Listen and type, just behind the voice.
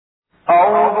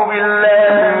اعوذ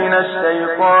بالله من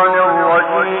الشیطان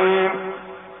الرجیم.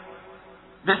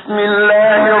 بسم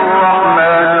الله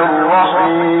الرحمن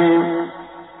الرحیم.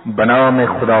 به نام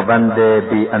خداوند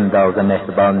بی اندازه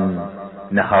مهربان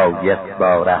نهایت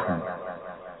با رحم.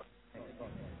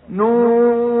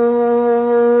 نون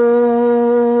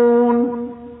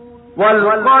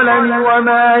والقلم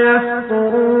وما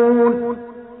یسطرون.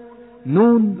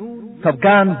 نون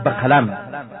سوگند به قلم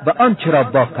و آنچه را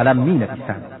با قلم می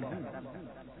نویسند.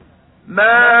 ما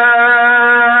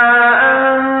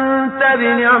انت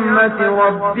بنعمت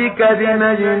ربک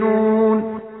بمجنون.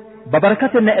 با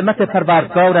برکت نعمت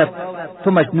پروردگارت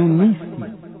تو مجنون نیستی.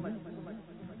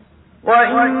 و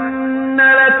این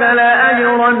لک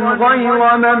لأجرا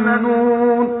غیر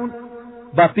ممنون.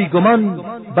 و بیگمان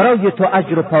برای تو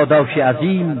اجر و پاداش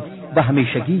عظیم و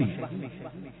همیشگی.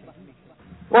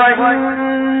 و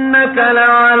اینک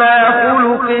لعلی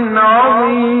خلق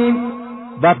عظیم.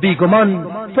 و بیگمان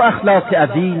تو اخلاق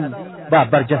عظیم و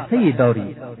برجسته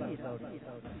داری.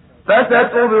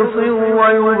 فستبصر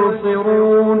و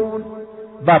یبصرون.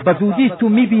 و بزودی تو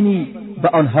میبینی و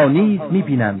آنها نیز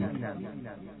میبینند.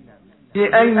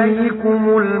 بأیکم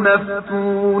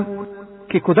المفتون.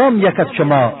 که کدام یک از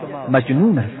شما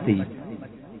مجنون هستید.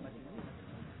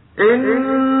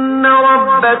 ان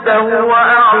ربک هو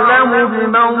اعلم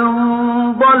بمن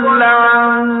ضل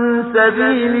عن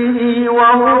سبیله و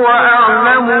هو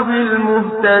اعلم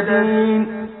بالمهتدین.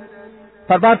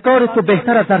 پروردگار تو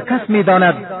بهتر از هر کس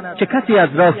میداند چه کسی از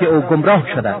راه او گمراه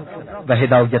شده و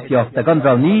هدایت یافتگان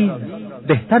را نیز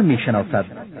بهتر میشناسد.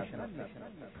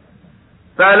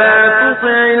 فلا تطع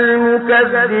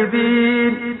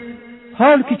المكذبین.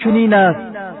 حال که چنین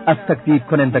است از تکذیب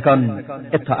کنندگان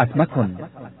اطاعت مکن.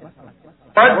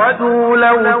 ودوا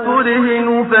لو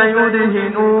تدهن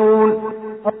فیدهنون.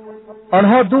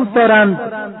 آنها دوست دارند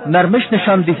نرمش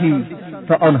نشان دهی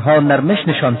تا آنها نرمش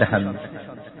نشان دهند.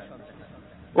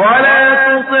 ولا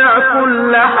تطع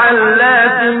كل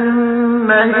حلاف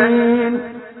مهین.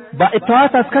 و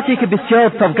اطاعت از کسی که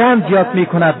بسیار سوگند زیاد می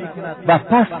کند و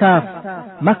پست است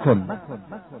مکن.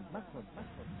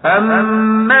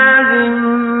 هماز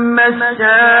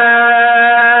مشاء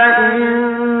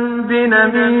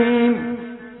بنمیم.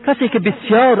 کسی که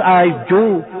بسیار عیب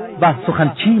جو و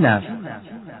سخنچین است.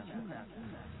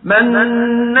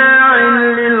 مناع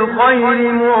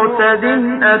للخیر معتد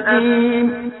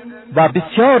اثیم. و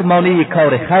بسیار مانع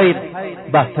کار خیر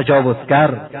و تجاوزگر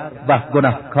و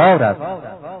گناهکار است.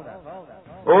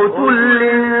 عتل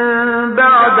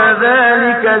بعد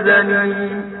ذلك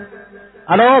زنیم.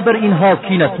 علاوه بر اینها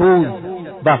کینه‌توز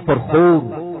و پرخور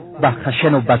و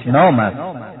خشن و بدنام است.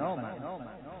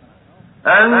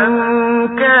 ان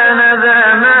کان ذا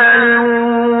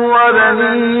مال و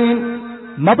بنین.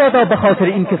 مبادا به خاطر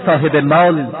اینکه صاحب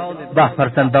مال و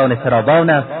فرزندان فراوان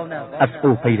است از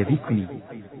او پیروی کنی.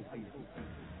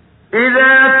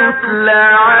 اذا تتلى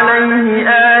عليه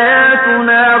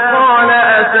آیاتنا قال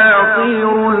اساطیر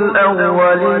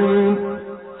الاولین.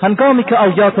 هنگامی که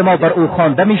آیات ما بر او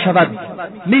خوانده می شود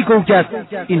می گوید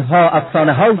اینها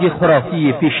افسانه های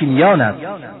خرافی پیشینیان است.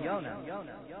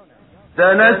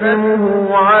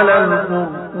 سنسمه علی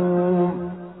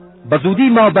الخرطوم. به زودی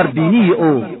ما بر بینی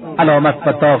او علامت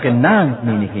و داغ ننگ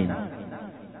می نهیم.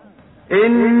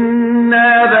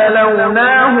 إنا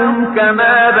بلوناهم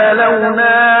كما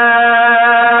بلونا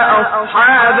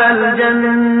أصحاب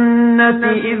الجنة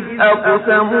إذ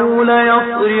أقسموا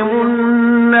ليصرمنها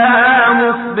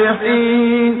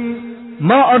مصبحين.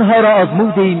 ما آنها را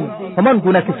آزمودیم همان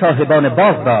گونه که صاحبان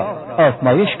باغ را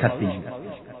آزمایش کردیم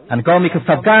هنگامی که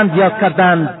سوگند یاد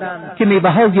کردند که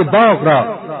میوه‌های باغ را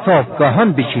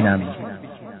صبحگاهان بچینند.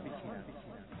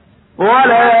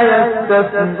 ولا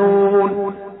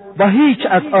يستثنون. و هیچ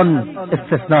از آن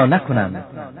استثناء نکنند.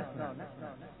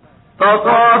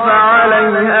 فطاف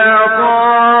عليها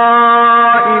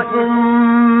طائف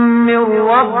من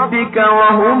ربك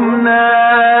وهم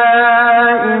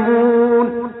نائمون.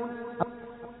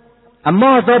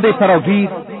 اما عذاب فراگیر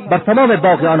بر تمام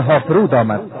باغ آنها فرود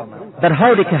آمد در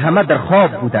حالی که همه در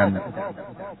خواب بودند.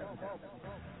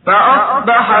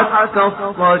 فاصبحت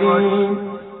كالصريم.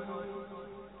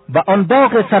 و آن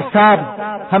باغ سرسبز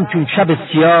همچون شب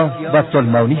سیاه و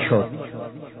ظلمانی شد.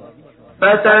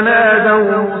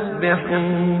 فتنادوا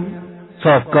مصبحین.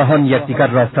 صبحگاهان یکدیگر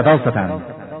را صدا زدند.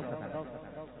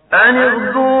 ان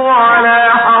اغدوا على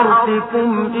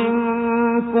حرثكم ان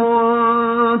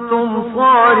كنتم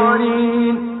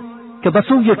صارمین. که به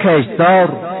سوی کشتزار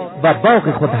و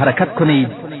باغ خود حرکت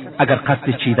کنید اگر قصد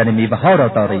چیدن میوه‌ها را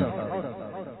دارید.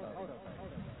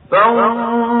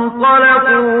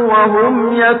 فانطلقوا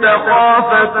وهم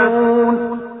يتخافتون.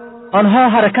 آنها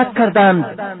حرکت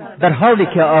کردند در حالی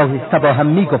که آهسته با هم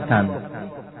میگفتند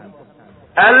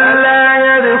ألا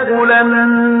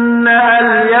يدخلنها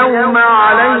اليوم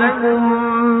عليكم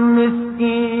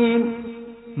مسكين.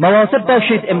 مواظب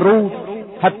باشید امروز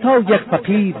حتی یک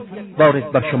فقیر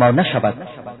وارد بر شما نشود.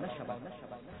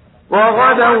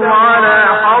 وغدوا على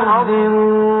حرد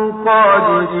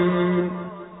قادرین.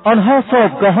 آنها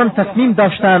صبحگاهان تصمیم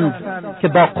داشتند که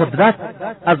با قدرت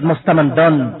از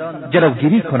مستمندان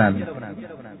جلوگیری کنند.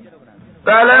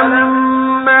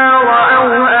 فلما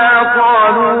رأوها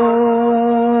قالوا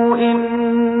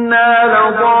إنا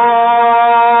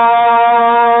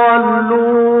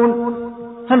لضالون.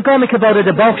 هنگامی که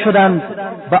وارد باغ شدند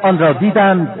و آن را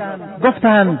دیدند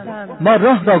گفتند ما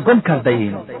راه را گم کرده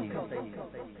ایم.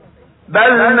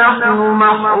 بل نحن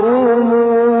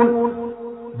محرومون.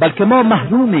 بلکه ما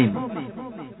محرومیم.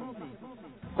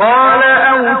 قال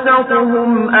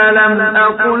أوسطهم ألم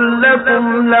أقل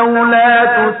لكم لولا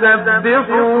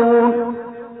تسبحون.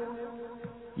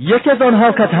 یکی از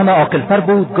آنها که همه عاقل‌تر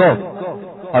بود گفت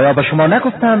آیا به شما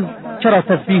نگفتم چرا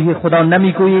تسبیح خدا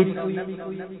نمیگویید؟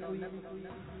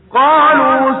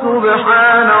 قالوا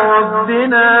سبحان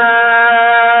ربنا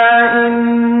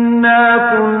إنا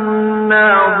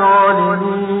كنا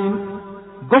ظالمين.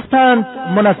 گفتند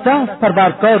منزه است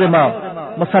پروردگار ما،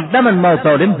 مسلماً ما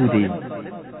ظالم بودیم.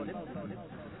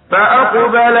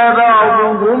 فأقبل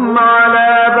بعضهم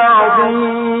على بعض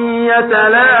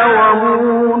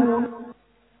يتلاومون.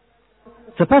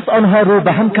 سپس آنها رو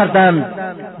به هم کردند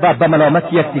و به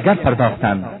ملامت یکدیگر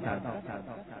پرداختند.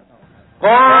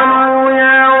 قالوا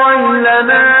يا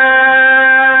ويلنا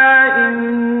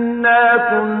إنا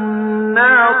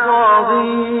كنا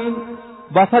طاغين.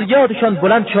 و فریادشان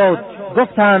بلند شد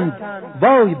گفتند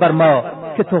وای بر ما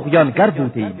که طغیانگر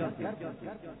بودیم.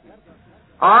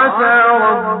 عسى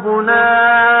ربنا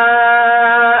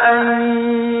أن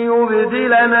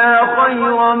يبدلنا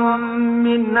خيرا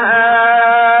منها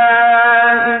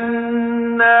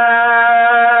إنا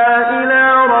إلى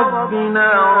ربنا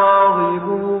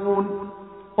راغبون.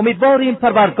 امیدواریم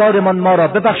پروردگارمان ما را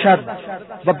ببخشد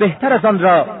و بهتر از آن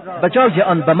را به جای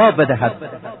آن به ما بدهد،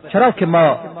 چرا که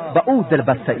ما به او دل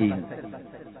بسته ایم.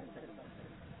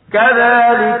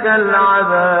 كذلك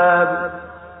العذاب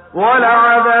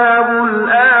ولعذاب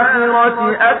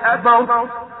الآخرة أكبر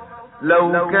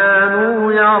لو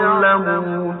كانوا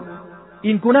يعلمون.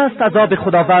 این گونه است عذاب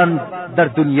خداوند در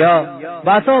دنیا و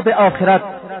عذاب آخرت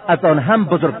از آن هم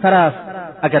بزرگتر است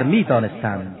اگر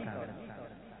می‌دانستند.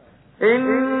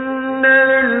 إن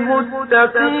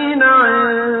للمتقين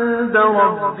عند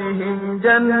ربهم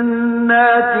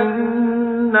جنات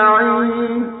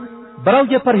النعيم.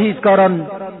 برای پرهیزگاران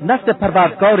نزد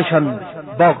پروردگارشان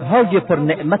باغ‌های پر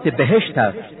نعمت بهشت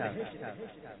است.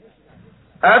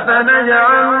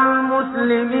 أفنجعل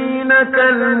المسلمین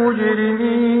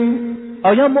كالمجرمین.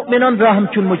 آیا مؤمنان را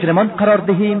همچون مجرمان قرار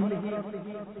دهیم؟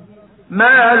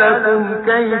 ما لكم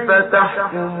كيف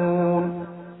تحكمون.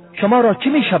 شما را چی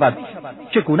می شود؟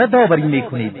 چگونه داوری می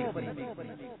کنید؟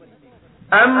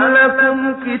 ام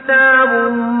لكم کتاب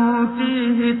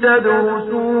فیه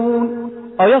تدرسون.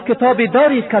 آیا کتابی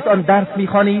دارید که از آن درس می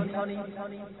خوانید؟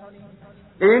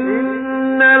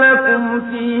 إن لكم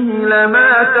فیه لما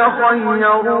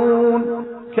تخیرون.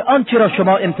 که آنچه را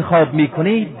شما انتخاب می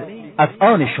کنید از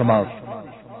آن شماست.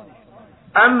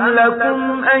 ام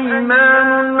لكم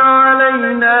ایمان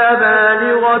علینا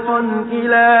بالغة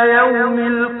إلى یوم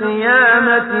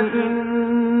القیامة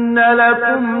إن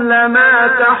لكم لما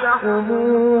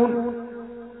تحکمون.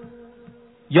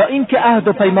 یا اینکه عهد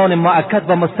و پیمان مؤکد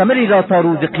و مستمری را تا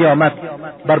روز قیامت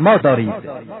بر ما دارید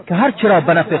که هر چه را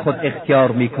به نفع خود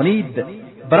اختیار می کنید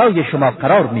برای شما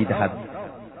قرار می دهد.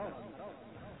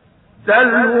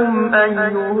 سلهم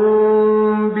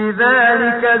ایهم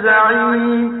بذلك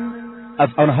زعیم. از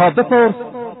آنها بپرس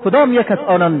کدام یک از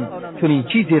آنان چنین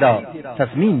چیزی را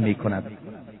تصمیم می کند.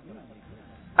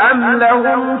 ام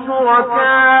لهم شرکاء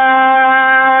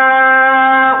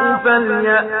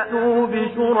فلیأتوا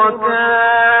بشرکائهم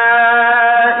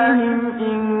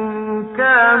إن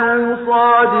كانوا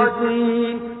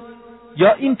صادقین.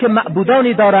 یا اینکه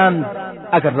معبودانی دارند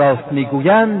اگر راست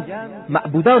میگویند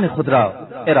معبودان خود را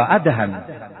ارائه دهند.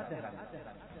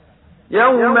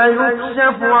 یوم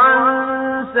یکشف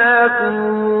عن ساق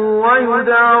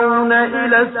ویدعون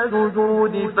إلی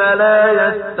السجود فلا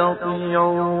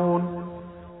یستطیعون.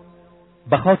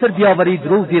 به خاطر بیاورید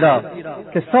روزی را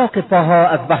که ساق پاها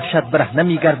از وحشت برهنه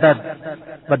می‌گردد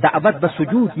و دعوت به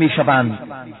سجود می‌شوند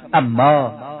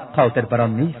اما قادر بر آن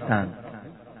نیستند.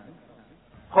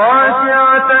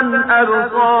 خاشعة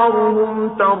أبصارهم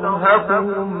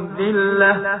ترهقهم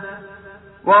ذلة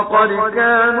وقد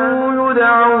كانوا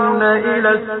يدعون إلى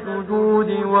السجود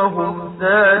وهم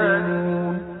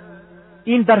سالمون.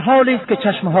 این در حالی است که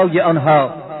چشمهای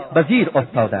آنها به زیر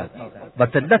افتاده و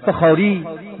ذلت و خواری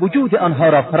وجود آنها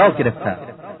را فرا گرفته.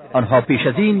 آنها پیش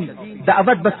از این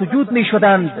دعوت به سجود می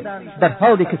شدند در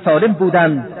حالی که سالم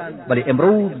بودند، ولی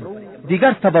امروز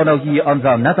دیگر توانایی آن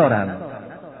را ندارند.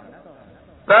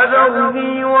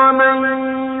 فذرنی ومن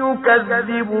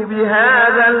یکذب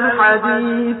بهذا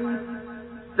الحدیث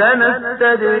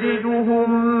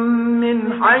سنستدرجهم من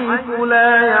حیث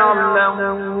لا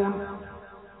یعلمون.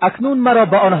 اکنون مرا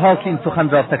با آنها که این سخن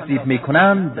را تکذیب می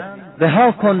کنند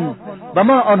رها کن و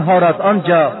ما آنها را از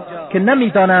آنجا که نمی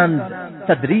دانند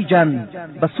تدریجاً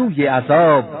به سوی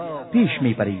عذاب پیش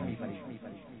می بریم.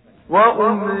 و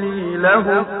املی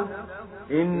لهم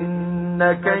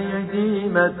ان کیدی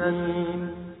متین.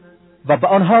 و به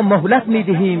آنها مهلت می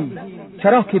دهیم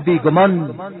چرا که بیگمان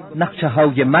نقشه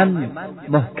های من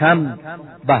محکم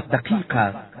و دقیق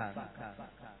است.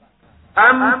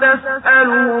 ام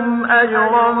تسألهم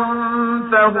اجرا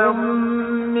فهم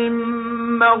من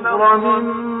مغرم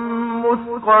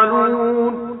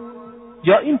مثقلون.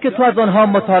 یا این که تو از آنها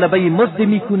مطالبه مزد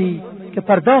می کنی که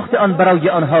پرداخت آن برای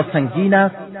آنها سنگین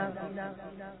است.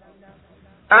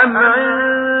 ام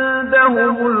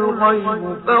عندهم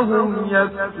الغیب فهم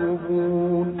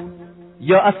یکتبون.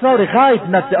 یا اسرار غیب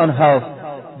نزد آنهاست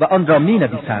و آن را می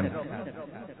نویسند.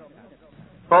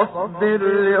 فاصبر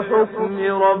لحكم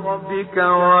ربك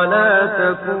ولا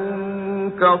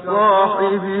تكن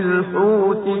كصاحب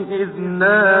الحوت إذ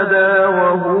نادى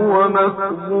وهو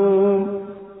مكظوم.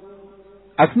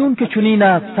 اکنون که چنین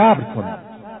است صبر کن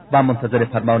و منتظر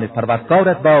فرمان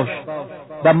پروردگارت باش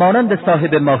و مانند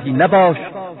صاحب ماهی نباش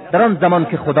در آن زمان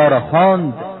که خدا را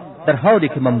خواند در حالی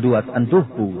که مملو از اندوه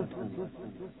بود.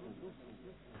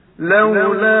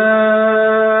 لولا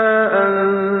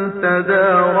ان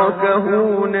تداركه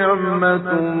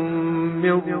نعمة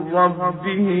من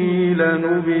ربه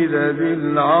لنبذ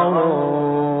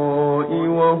بالعراء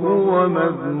وهو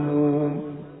مذموم.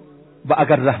 و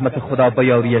اگر رحمت خدا به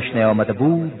یاریش نیامده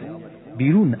بود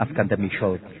بیرون افکنده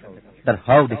میشد در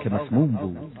حالی که مسموم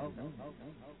بود.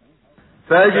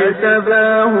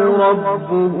 فاجتباه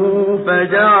ربه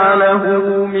فجعله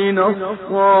من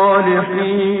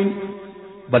الصالحین.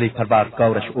 ولی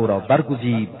پروردگارش او را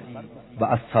برگزید و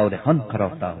از صالحان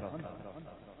قرار داد.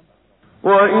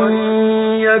 وَإِنْ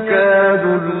يَكَادُ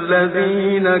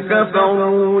الَّذِينَ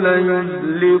كَفَرُوا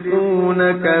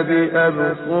لَيُزْلِقُونَكَ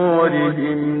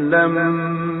بِأَبْصَارِهِمْ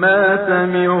لَمَّا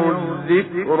سَمِعُوا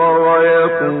الذِّكْرَ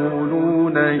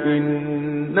وَيَقُولُونَ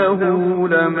إِنَّهُ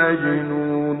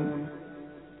لَمَجْنُونٌ.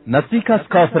 نزدیک از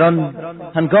کافران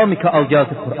هنگامی که آیات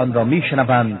قرآن را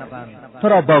میشنوند تو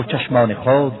را با چشمان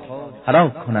خود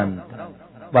هلاک کنند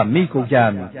و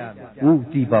میگویند او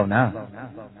دیوانه.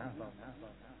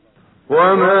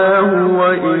 وما هو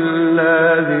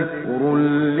الا ذکر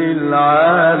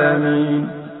للعالمین.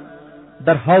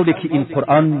 در حالی که این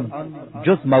قرآن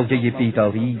جز موجه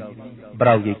بیداری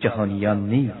برای جهانیان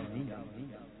نیست.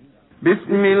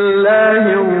 بسم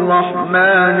الله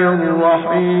الرحمن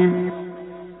الرحیم.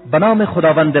 به نام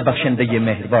خداوند بخشنده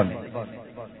مهربان.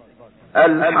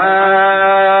 الحاقة.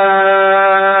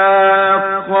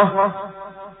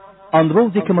 آن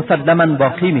روزی که مسلماً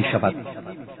واقع می شود.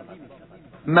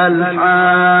 ما الحاقة.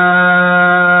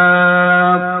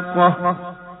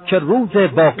 چه روز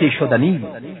باقی شدنی.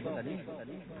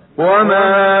 وما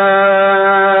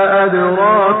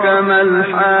ادراک ما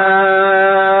الحاقة.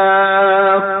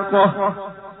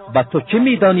 و تو چه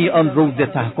میدانی آن روز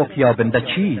تحقق یابنده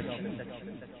چیست؟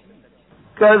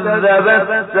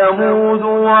 كذبت ثمود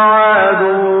وعاد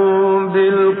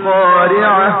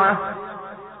بالقارعة.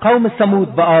 قوم ثمود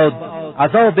و عاد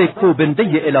عذاب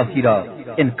کوبنده الهی را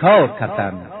انکار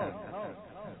کردند.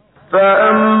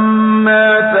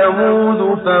 فأما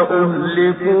ثمود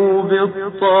فأهلكوا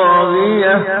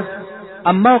بالطاغية.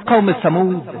 اما قوم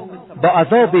ثمود با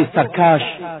عذاب سرکش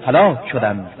هلاک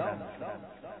شدند.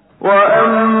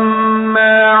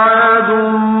 وأما عاد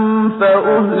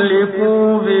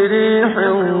فأهلكوا بريح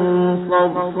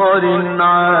صرصر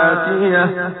عاتية.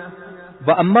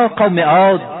 و اما قوم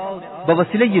عاد با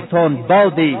وسیله تند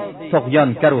باد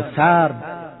طغیانگر و سرد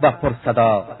و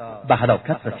پرصدا به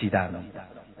هلاکت رسیدند.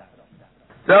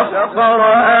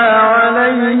 سخرها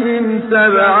عليهم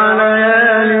 7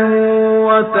 ليال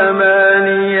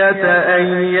و8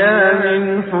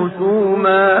 أيام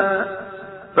حسوما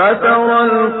فترى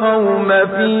القوم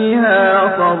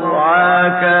فيها صرعا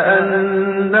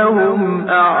كأنهم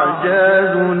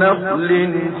أعجاز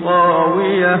نخل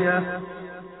خاوية.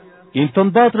 این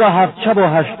تندباد را 7 شب و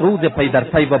 8 روز پی در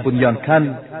پی و بنیان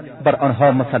کن بر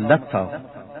آنها مسلط ساخت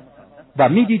و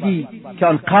می‌دیدی که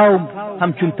آن قوم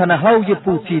همچون تنه‌های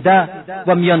پوسیده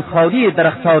و میانخالی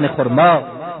درختان خرما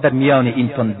در میان این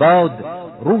تندباد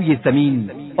روی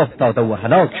زمین افتاده و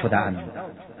هلاک شدند.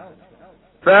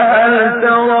 فهل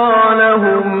ترى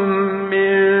لهم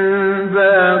من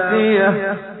باقیه،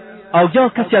 آیا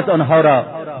کسی از آنها را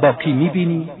باقی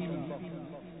می‌بینی؟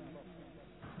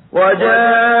 وجاء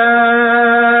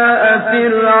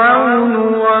فرعون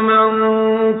ومن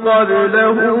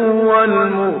قبله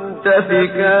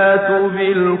والمؤتفكات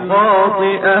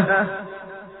بالخاطئه،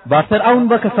 و فرعون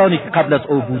و کسانی که قبل از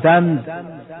او بودند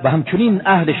و همچنین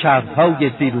اهل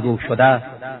شهرهای زیر و رو شده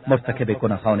مرتکب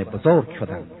گناهان بزرگ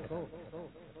شدند.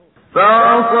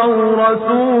 فعصوا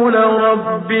رسول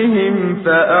ربهم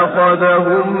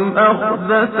فأخذهم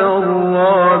أخذة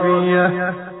رابية،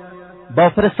 با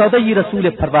فرستاده رسول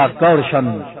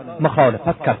پروردگارشان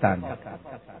مخالفت کردند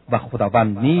و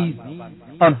خداوند نیز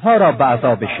آنها را به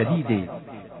عذاب شدید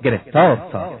گرفتار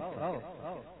ساخت.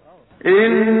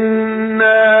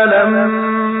 إنا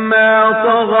لما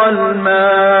طغى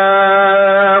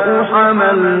الماء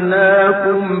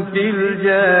حملناكم في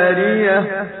الجارية،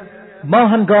 ما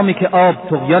هنگامی که آب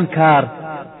طغیان کرد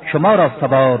شما را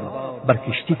سوار بر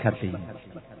کشتی کردیم.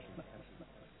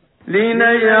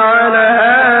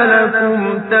 لنجعلها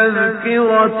لكم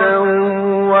تذكرة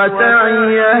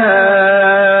وتعيها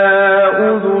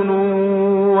أذن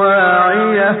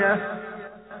واعية،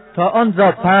 تا آن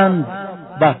را پند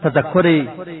و تذکر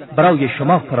برای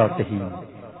شما قرار دهیم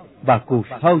و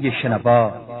گوشهای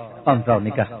شنوا آن را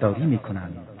نگهداری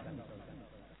می‌کنند.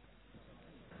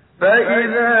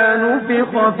 فإذا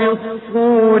نفخ في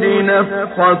الصور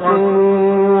نفخة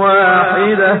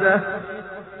واحدة،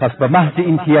 پس به محض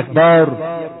اینکه یک بار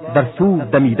در صور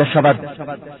دمیده شود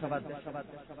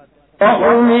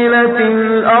وحملت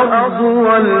الأرض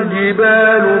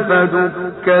والجبال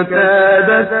فدكتا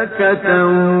دكة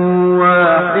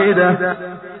واحدة،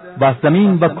 و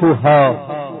زمین و کوهها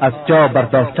از جا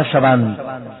برداشته شوند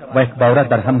و یک باره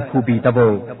در هم کوبیده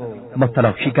و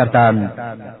متلاشی کردند.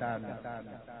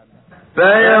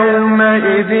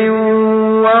 فيومئذ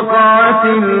وقعت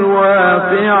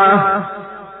الواقعة،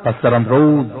 پس در آن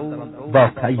روز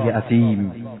واقعی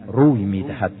عظیم روی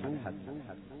می‌دهد.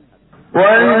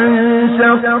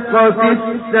 وانشقت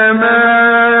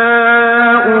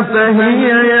السماء فهي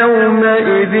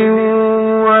يومئذ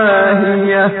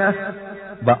واهية،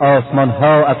 و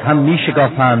آسمان‌ها از هم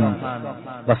می‌شکافند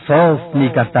و ساست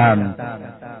می‌گردند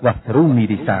و فرو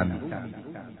می‌ریزند.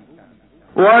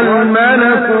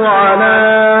 والملك على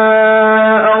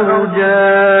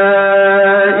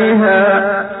أرجائها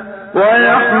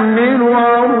ويحمل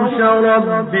عرش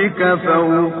ربك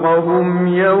فوقهم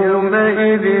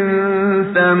يومئذ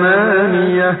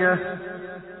ثمانية،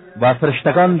 و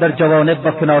فرشتگان در جوانب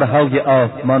و کنارهای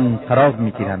آسمان قرار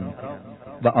می‌گیرند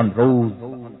و آن روز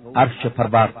عرش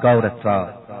پروردگارت را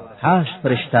 8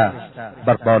 فرشته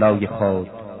بر بالای خود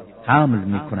حمل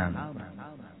می‌کنند.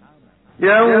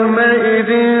 يومئذ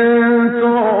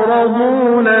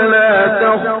تعرضون لا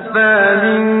تخفى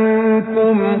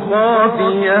منكم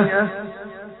خافية،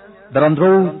 در آن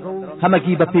روز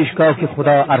همگی به پیشگاه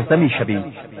خدا عرضه می‌شوید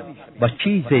و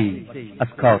چیزی از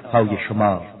کارهای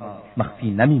شما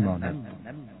مخفی نمی‌ماند.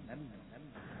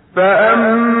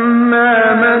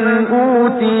 فأما من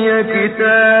أوتي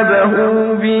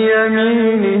كتابه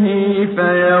بيمينه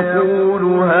فيقول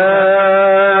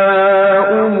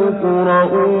هاؤم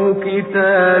اقرءوا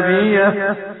كتابيه،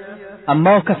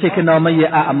 اما کسی که نامه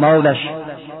اعمالش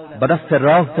به دست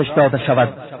راستش داده شود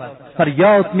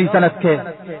فریاد می‌زند که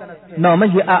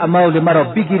نامه اعمال مرا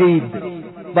بگیرید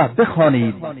و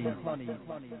بخوانید.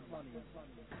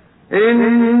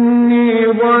 إني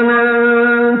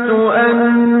ظننت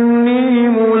أني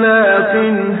ملاق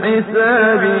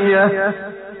حسابيه،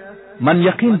 من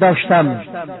یقین داشتم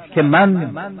که من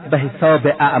به حساب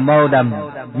اعمالم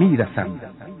میرسم.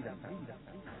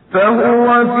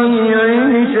 فهو في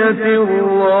عيشة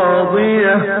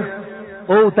راضية،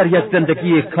 او در یک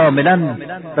زندگی کاملا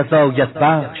رضایت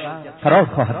بخش قرار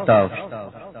خواهد داشت.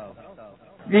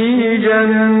 في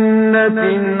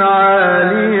جنة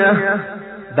عالية،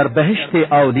 در بهشت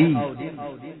عالی.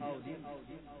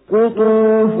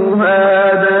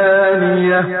 قطوفها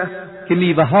دانیه، که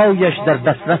میوه‌هایش در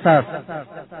دسترس است.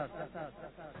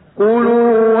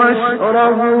 كلوا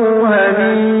واشربوا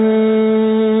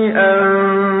هنيئا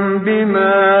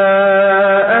بما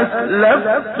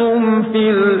أسلفتم في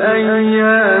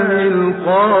الأيام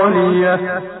الخالية،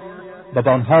 و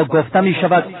به آنها گفته می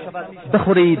شود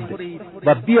بخورید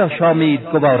و بیاشامید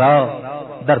گوارا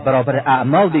در برابر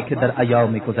اعمالی که در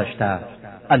ایام گذشته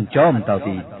انجام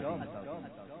دادید.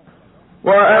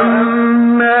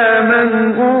 وأما من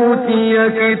أوتي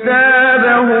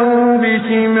كتابه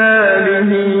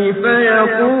بشماله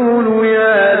فيقول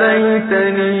يا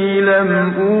لیتنی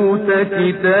لم أوت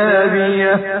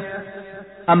کتابیه.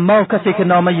 اما کسی که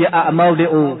نامه اعمال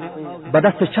او به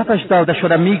دست چپش داده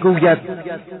شده میگوید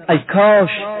ای کاش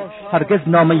هرگز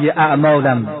نامه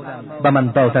اعمالم به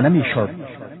من داده نمیشد.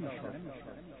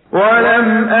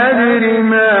 ولم ادر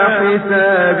ما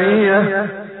حسابیه.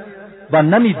 و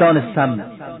نمیدانستم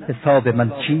حساب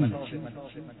من چی.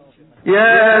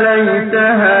 یا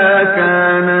لیتها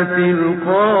كانت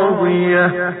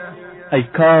القاضیه. ای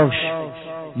کاش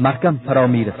مرگم فرا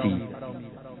میرسید.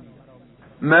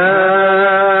 ما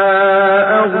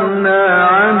اغنى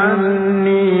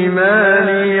عنی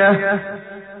مالیه.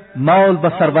 مال و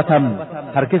ثروتم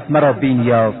هرگز مرا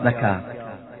بی‌نیاز نکرد.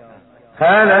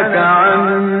 هلك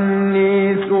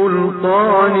عنی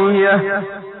سلطانیه.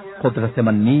 قدرت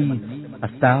من نیز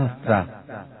از دست رفت.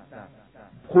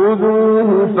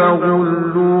 خذوه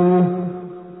فغلوه.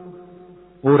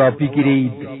 او را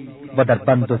بگیرید و در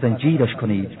بند و زنجیرش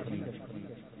کنید.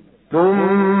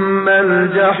 ثم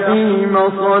الجحیم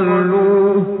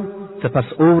صلوه. سپس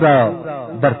او را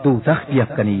در دوزخ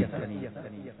بیفکنید.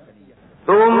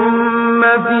 ثم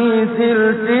فی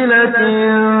سلسلة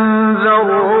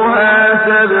ذرعها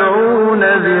 70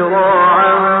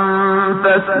 ذراعا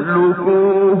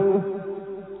فاسلكوه.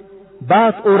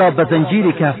 بعد او را به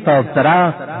زنجیری که 70 ذراع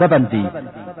است ببندید.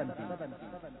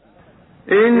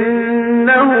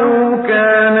 انه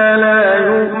كان لا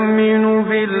يؤمن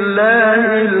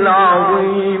بالله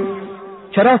العظیم.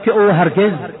 چرا که او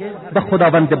هرگز به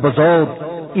خداوند بزرگ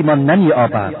ایمان نمی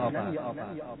آورد.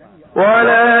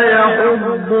 ولا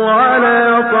يحض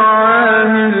على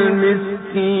طعام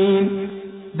المسکین.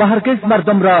 و هرگز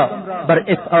مردم را بر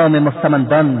اطعام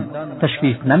مستمندان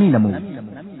تشویق نمی نمود.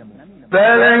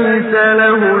 فلیس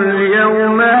له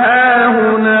اليوم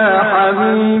هاهنا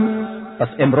حمیم. پس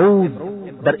امروز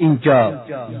در اینجا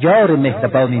یار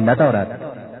مهربانی ندارد.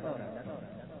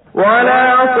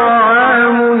 ولا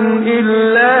طعام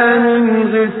الا من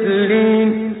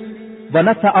غسلین. و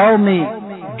نه طعامی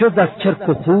جز از چرک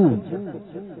و خون.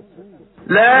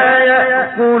 لا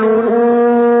یأکله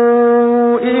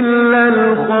الا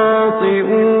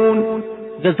الخاطئون.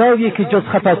 غذایی که جز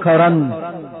خطاکاران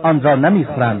آن را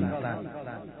نمیخورند.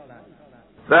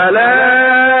 فلا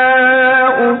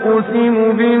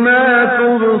اقسم بما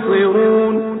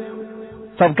تبصرون.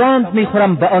 سوگند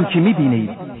میخورم به آنچه میبینید.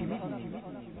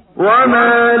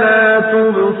 وما لا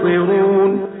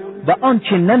تبصرون. و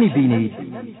آنچه نمیبینید.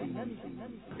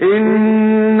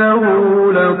 انه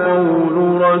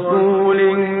لقول رسول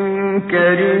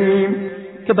کریم.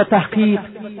 که به تحقیق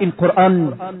این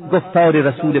قرآن گفتار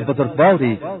رسول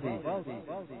بزرگواری.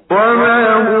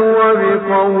 وما هو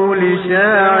بقول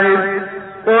شاعر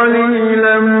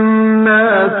قلیلا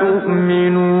ما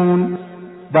تؤمنون.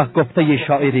 و گفته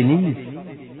شاعری نیست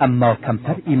اما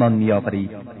کمتر ایمان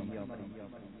میآورید.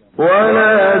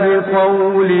 ولا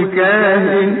بقول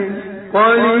کاهن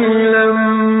قلیلا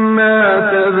ما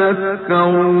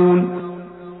تذکرون.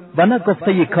 و نه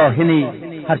گفته کاهنی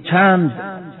هرچند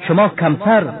شما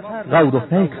کمتر غور و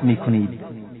فکر میکنید.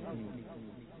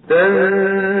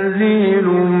 تنزیل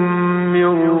من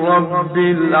رب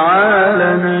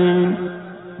العالمین.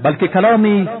 بلکه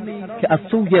کلامی که از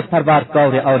سوی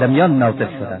پروردگار عالمیان نازل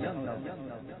شده.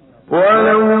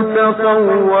 ولو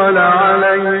تقول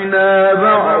علینا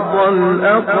بعض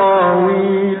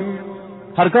الاقاویل.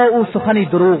 هرگاه او سخنی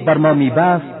دروغ بر ما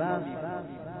میبست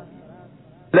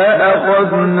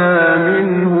لأخذنا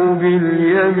منه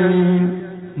بالیمین.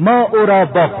 ما او را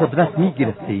با قدرت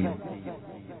میگرفتیم.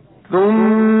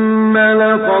 ثم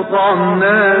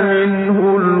لقطعنا منه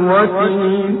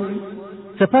الوتین.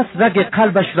 سپس رگ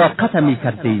قلبش را قطع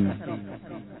میکردیم.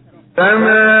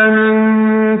 فما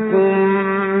منكم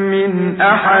من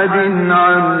احد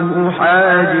عنه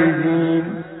حاجزین.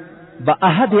 و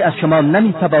احدی از شما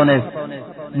نمیتوانست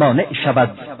مانع شود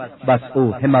و از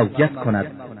او حمایت کند.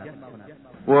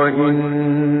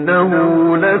 وَإِنَّهُ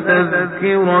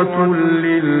لَتَذْكِرَةٌ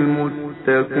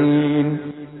لِلْمُتَّقِينَ.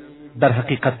 در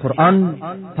حقیقت قرآن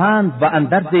پند و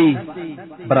اندرزی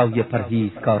برای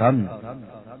پرهیزکاران.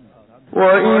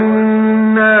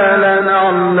 وَإِنَّا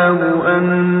لَنَعْلَمُ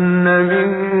أَنَّ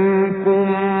مِنكُم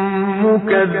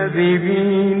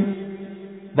مُكَذِّبِينَ.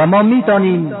 و ما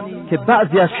می‌دانیم که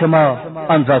بعضی از شما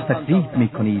آن را تکذیب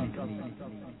می‌کنید.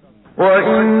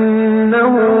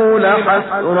 وَإِنَّهُ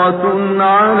لَحَسْرَةٌ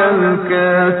عَلَى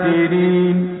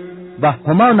الْكَافِرِينَ. و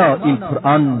همانا این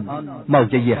قرآن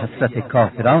موجه حسرت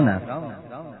کافران است.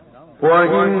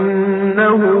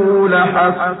 وَإِنَّهُ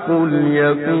لَحَقُّ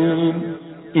الْيَقِينِ.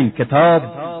 این کتاب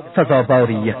سزاوار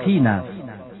یقین است.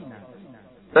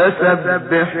 فسبح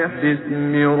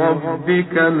باسم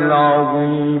ربك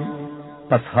العظیم.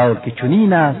 پس حال که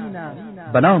چنین است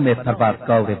به نام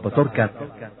پروردگار بزرگت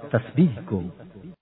تسبیح گو.